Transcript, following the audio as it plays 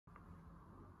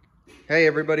Hey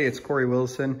everybody, it's Corey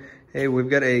Wilson. Hey, we've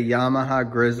got a Yamaha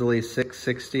Grizzly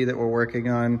 660 that we're working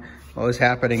on. What was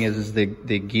happening is the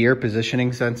gear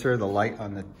positioning sensor, the light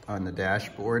on the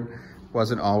dashboard,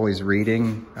 wasn't always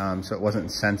reading, so it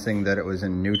wasn't sensing that it was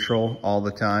in neutral all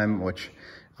the time, which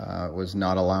was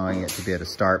not allowing it to be at a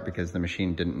start because the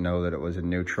machine didn't know that it was in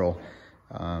neutral.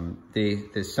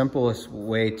 The simplest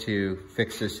way to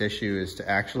fix this issue is to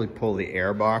actually pull the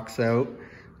air box out.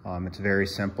 It's very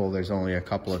simple. There's only a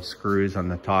couple of screws on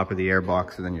the top of the air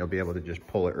box, and then you'll be able to just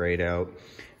pull it right out.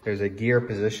 There's a gear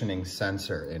positioning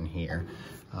sensor in here.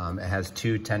 It has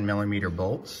two 10mm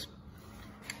bolts.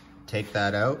 Take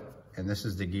that out, and this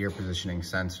is the gear positioning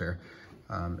sensor.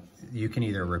 You can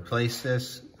either replace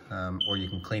this or you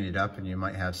can clean it up, and you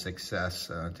might have success.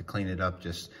 To clean it up,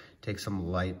 just take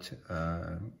some light,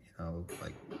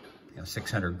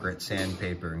 600 grit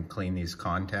sandpaper and clean these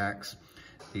contacts.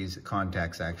 These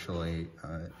contacts actually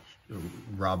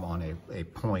rub on a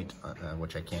point,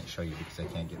 which I can't show you because I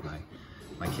can't get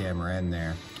my camera in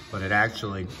there, but it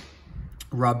actually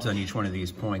rubs on each one of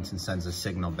these points and sends a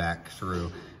signal back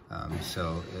through.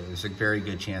 So there's a very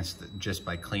good chance that just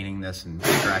by cleaning this and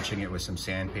scratching it with some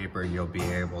sandpaper, you'll be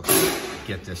able to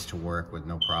get this to work with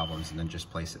no problems, and then just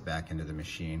place it back into the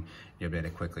machine. You'll be able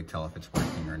to quickly tell if it's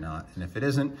working or not. And if it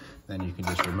isn't, then you can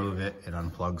just remove it. It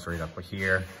unplugs right up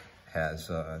here. Has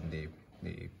the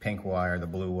pink wire, the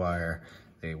blue wire,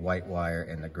 the white wire,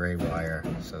 and the gray wire.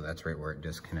 So that's right where it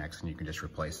disconnects, and you can just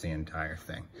replace the entire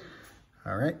thing.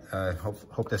 All right,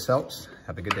 hope this helps.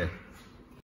 Have a good day.